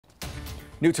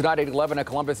New tonight at 11, a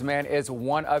Columbus man is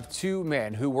one of two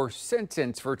men who were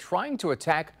sentenced for trying to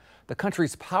attack the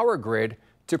country's power grid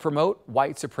to promote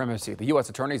white supremacy. The U.S.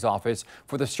 Attorney's Office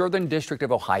for the Southern District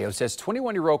of Ohio says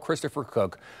 21-year-old Christopher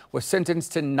Cook was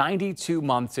sentenced to 92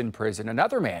 months in prison.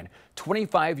 Another man,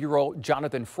 25-year-old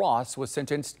Jonathan Frost, was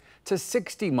sentenced to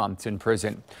 60 months in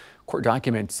prison. Court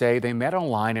documents say they met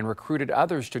online and recruited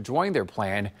others to join their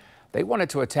plan. They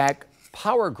wanted to attack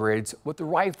power grids with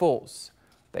rifles.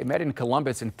 They met in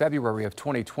Columbus in February of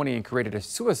 2020 and created a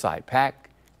suicide pact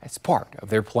as part of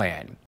their plan.